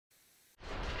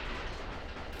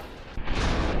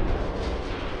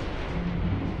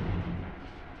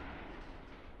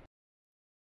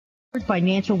toward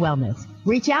financial wellness.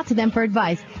 Reach out to them for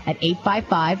advice at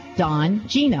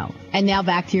 855-DON-GINO. And now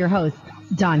back to your hosts,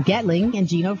 Don Getling and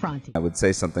Gino Franti. I would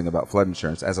say something about flood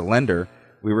insurance. As a lender,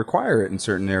 we require it in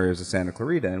certain areas of Santa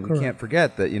Clarita, and we can't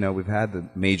forget that, we've had the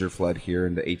major flood here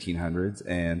in the 1800s,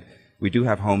 and we do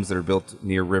have homes that are built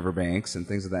near riverbanks and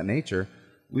things of that nature.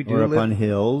 We do live on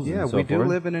hills. Yeah, and so we do forth.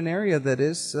 live in an area that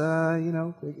is,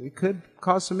 it could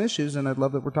cause some issues, and I'd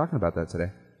love that we're talking about that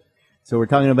today. So we're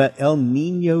talking about El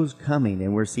Nino's coming,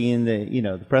 and we're seeing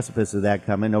the precipice of that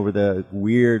coming over the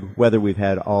weird weather we've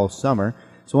had all summer.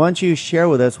 So why don't you share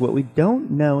with us what we don't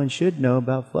know and should know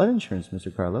about flood insurance,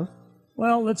 Mr. Carlos?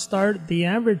 Well, let's start. The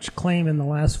average claim in the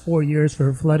last 4 years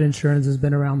for flood insurance has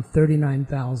been around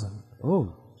 $39,000.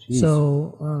 Oh, geez.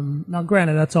 So now,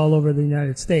 granted, that's all over the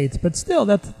United States, but still,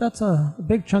 that's a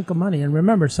big chunk of money. And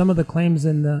remember, some of the claims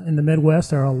in the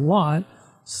Midwest are a lot.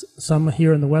 Some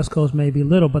here in the West Coast may be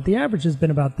little, but the average has been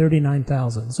about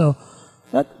 $39,000. So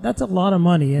that's a lot of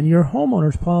money, and your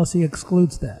homeowner's policy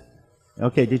excludes that.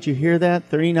 Okay, did you hear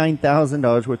that?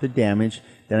 $39,000 worth of damage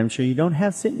that I'm sure you don't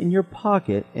have sitting in your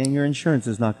pocket, and your insurance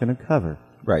is not going to cover.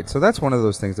 Right, so that's one of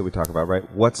those things that we talk about, right?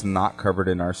 What's not covered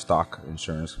in our stock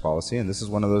insurance policy, and this is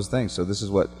one of those things. So this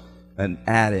is what an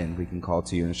add-in we can call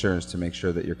to your insurance to make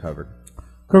sure that you're covered.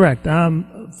 Correct.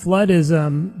 Flood is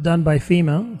done by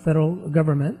FEMA, federal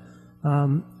government.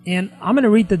 And I'm going to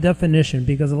read the definition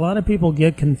because a lot of people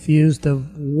get confused of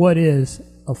what is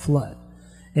a flood.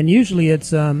 And usually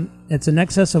it's an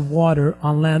excess of water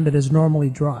on land that is normally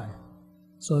dry.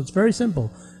 So it's very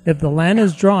simple. If the land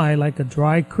is dry, like a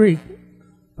dry creek,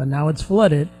 but now it's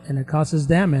flooded and it causes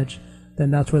damage,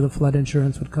 then that's where the flood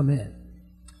insurance would come in.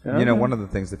 One of the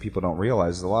things that people don't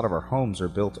realize is a lot of our homes are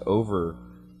built over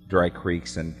dry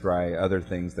creeks and dry other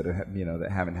things that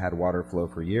that haven't had water flow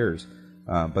for years.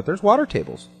 But there's water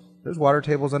tables. There's water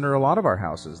tables under a lot of our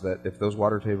houses that if those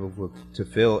water tables were to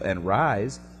fill and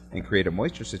rise and create a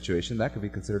moisture situation, that could be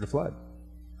considered a flood.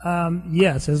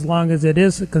 Yes, as long as it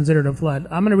is considered a flood.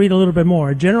 I'm going to read a little bit more.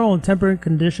 A general and temporary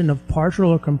condition of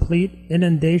partial or complete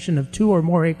inundation of 2 or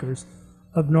more acres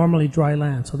of normally dry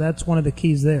land. So that's one of the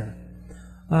keys there.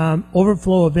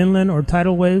 Overflow of inland or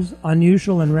tidal waves,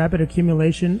 unusual and rapid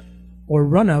accumulation or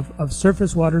runoff of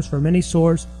surface waters from any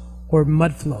source, or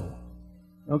mud flow.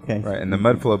 Okay. Right, and the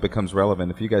mud flow becomes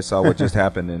relevant. If you guys saw what just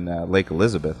happened in Lake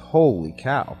Elizabeth, holy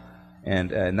cow.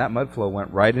 And that mud flow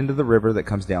went right into the river that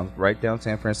comes down, right down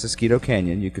San Francisco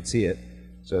Canyon. You could see it.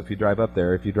 So if you drive up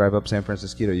there, if you drive up San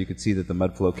Francisco, you could see that the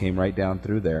mud flow came right down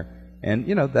through there. And,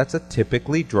 that's a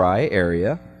typically dry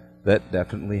area that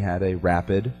definitely had a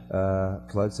rapid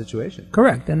flood situation.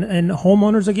 Correct. And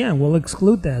homeowners, again, will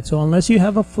exclude that. So unless you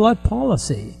have a flood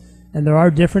policy, and there are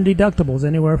different deductibles,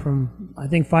 anywhere from, I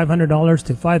think, $500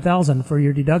 to $5,000 for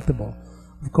your deductible.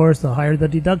 Of course, the higher the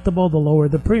deductible, the lower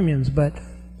the premiums. But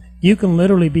you can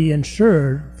literally be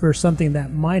insured for something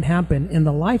that might happen in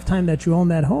the lifetime that you own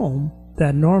that home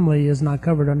that normally is not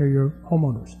covered under your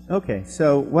homeowners. Okay,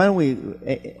 so why don't we,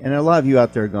 and a lot of you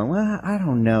out there are going, well, I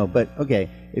don't know, but okay,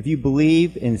 if you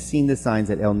believe and seen the signs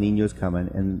that El Nino's coming,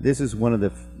 and this is one of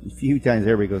the few times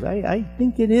everybody goes, I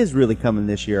think it is really coming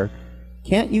this year,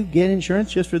 can't you get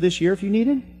insurance just for this year if you need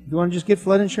it? If you want to just get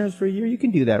flood insurance for a year, you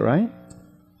can do that, right?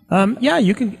 Yeah,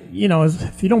 you can,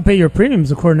 if you don't pay your premiums,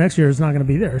 of course, next year it's not going to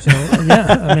be there. So,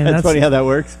 yeah, I mean, that's funny how that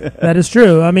works. That is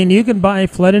true. I mean, you can buy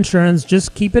flood insurance.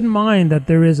 Just keep in mind that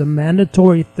there is a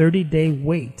mandatory 30-day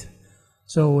wait.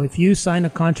 So if you sign a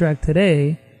contract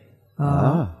today,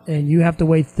 and you have to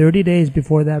wait 30 days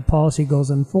before that policy goes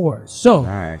in force. So,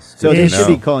 nice. So they should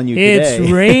be calling you today.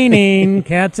 It's raining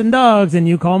cats and dogs, and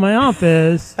you call my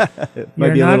office.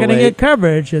 You're not going to get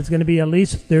coverage. It's going to be at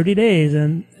least 30 days,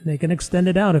 and they can extend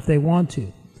it out if they want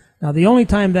to. Now, the only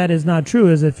time that is not true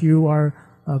is if you are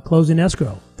closing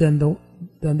escrow. Then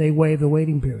they waive the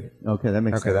waiting period. Okay, that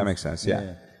makes sense. Okay, that makes sense,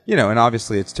 yeah. And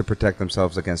obviously it's to protect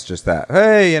themselves against just that.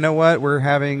 Hey, you know what? We're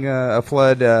having a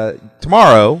flood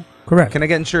tomorrow. Correct. Can I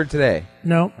get insured today?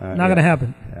 No, not going to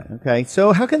happen. Yeah. Okay,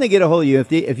 so how can they get a hold of you?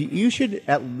 If you should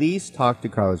at least talk to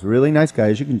Carlos. Really nice guy,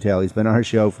 as you can tell. He's been on our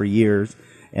show for years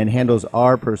and handles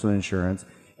our personal insurance.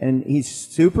 And he's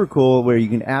super cool where you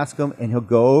can ask him, and he'll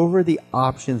go over the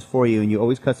options for you. And you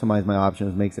always customize my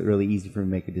options. Makes it really easy for me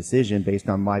to make a decision based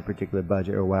on my particular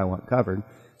budget or what I want covered.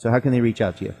 So how can they reach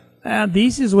out to you? The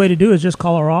easiest way to do is just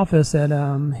call our office at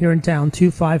here in town,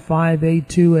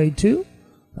 255-8282.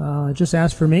 Just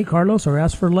ask for me, Carlos, or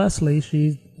ask for Leslie.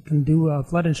 She can do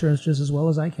flood insurance just as well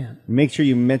as I can. Make sure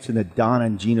you mention the Don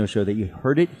and Gino show, that you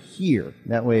heard it here.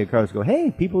 That way Carlos go,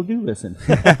 hey, people do listen.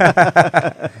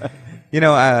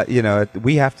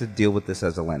 We have to deal with this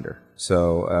as a lender.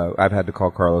 So I've had to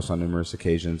call Carlos on numerous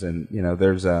occasions, and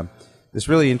there's this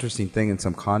really interesting thing in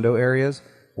some condo areas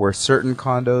where certain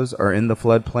condos are in the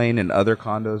floodplain and other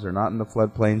condos are not in the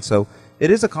floodplain. So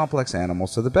it is a complex animal.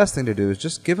 So the best thing to do is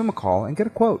just give them a call and get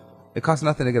a quote. It costs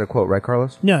nothing to get a quote, right,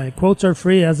 Carlos? Yeah, quotes are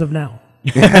free as of now.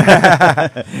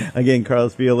 Again,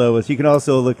 Carlos Villalobos. You can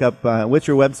also look up, what's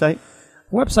your website?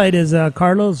 Website is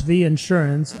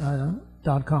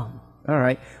carlosvinsurance.com. All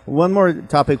right. One more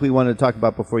topic we wanted to talk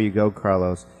about before you go,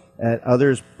 Carlos, that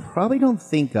others probably don't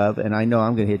think of, and I know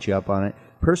I'm going to hit you up on it,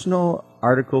 personal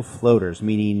article floaters,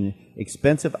 meaning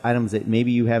expensive items that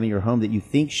maybe you have in your home that you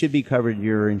think should be covered in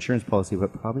your insurance policy,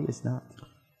 but probably is not.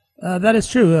 That is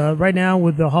true. Right now,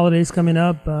 with the holidays coming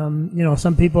up,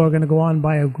 some people are going to go on and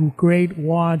buy a great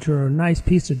watch or a nice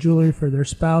piece of jewelry for their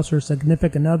spouse or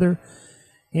significant other,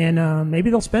 and maybe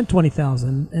they'll spend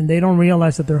 $20,000, and they don't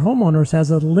realize that their homeowners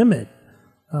has a limit.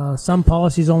 Some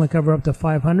policies only cover up to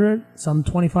 $500, some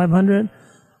 $2,500.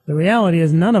 The reality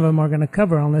is none of them are going to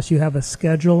cover unless you have a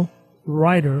schedule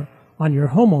rider on your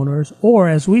homeowners, or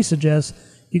as we suggest,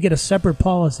 you get a separate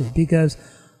policy, because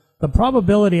the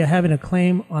probability of having a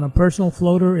claim on a personal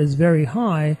floater is very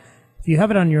high. If you have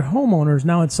it on your homeowners,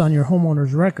 now it's on your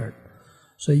homeowner's record.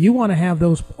 So you want to have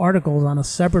those articles on a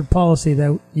separate policy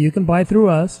that you can buy through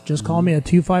us. Just call me at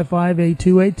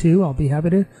 255-8282. I'll be happy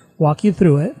to walk you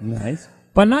through it. Nice.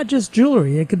 But not just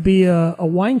jewelry. It could be a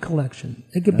wine collection.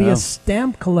 It could be a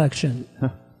stamp collection.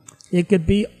 It could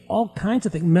be all kinds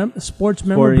of things. Sports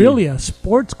memorabilia,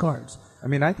 sports cards. I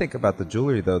mean, I think about the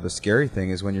jewelry, though. The scary thing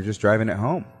is when you're just driving it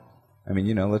home. I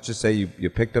mean, let's just say you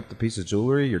picked up the piece of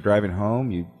jewelry, you're driving home,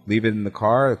 you leave it in the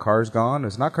car's gone.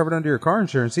 It's not covered under your car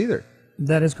insurance either.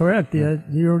 That is correct. Yeah,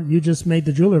 you just made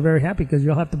the jeweler very happy because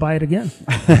you'll have to buy it again.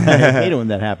 I hate it when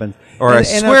that happens. Or I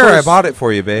swear I bought it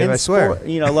for you, babe. I swear.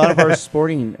 A lot of our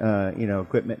sporting,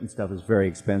 equipment and stuff is very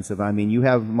expensive. I mean, you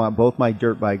have both my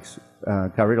dirt bikes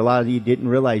covered. A lot of you didn't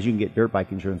realize you can get dirt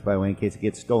bike insurance, by the way, in case it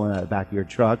gets stolen out of the back of your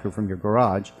truck or from your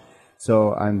garage.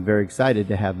 So I'm very excited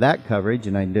to have that coverage,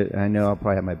 and I know I'll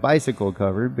probably have my bicycle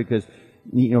covered because,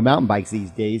 mountain bikes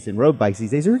these days and road bikes these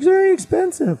days are very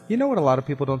expensive. You know what a lot of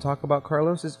people don't talk about,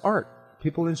 Carlos, is art.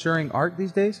 People insuring art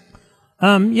these days?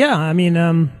 Yeah, I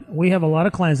mean, we have a lot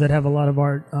of clients that have a lot of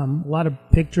art, a lot of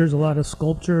pictures, a lot of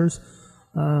sculptures.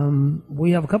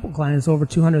 We have a couple clients over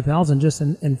 200,000 just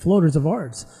in floaters of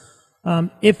arts.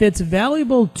 If it's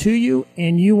valuable to you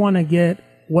and you want to get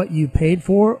what you paid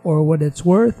for or what it's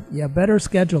worth, you better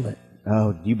schedule it.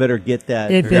 Oh, you better get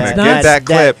that. If it's not get that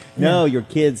clip. Your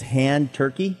kid's hand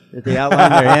turkey that they outline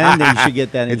their hand, then you should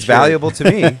get that. It's valuable to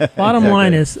me. Bottom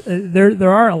line is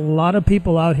there are a lot of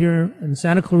people out here in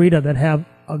Santa Clarita that have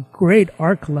a great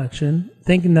art collection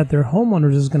thinking that their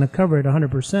homeowners is going to cover it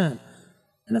 100%,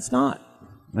 and it's not.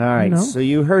 All right, so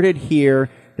you heard it here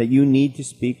that you need to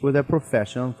speak with a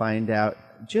professional and find out.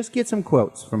 Just get some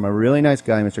quotes from a really nice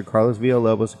guy, Mr. Carlos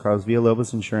Villalobos, Carlos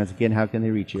Villalobos Insurance. Again, how can they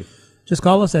reach you? Just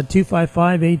call us at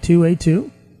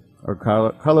 255-8282. Or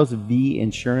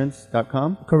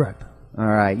carlosvinsurance.com? Correct. All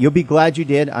right. You'll be glad you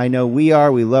did. I know we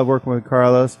are. We love working with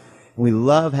Carlos. And we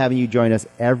love having you join us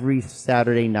every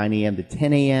Saturday, 9 a.m. to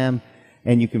 10 a.m.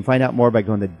 And you can find out more by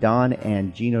going to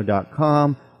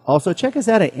donandgino.com. Also, check us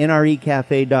out at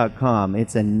nrecafe.com.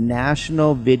 It's a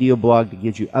national video blog that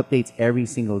gives you updates every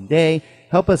single day.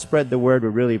 Help us spread the word. We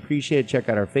really appreciate it. Check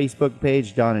out our Facebook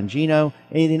page, Don and Gino.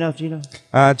 Anything else, Gino?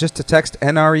 Just to text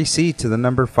NREC to the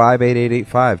number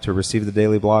 58885 to receive the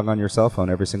daily blog on your cell phone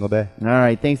every single day. All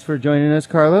right. Thanks for joining us,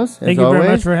 Carlos. Thank you very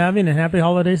much for having, and happy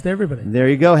holidays to everybody. There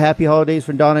you go. Happy holidays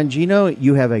from Don and Gino.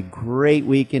 You have a great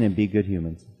weekend and be good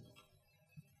humans.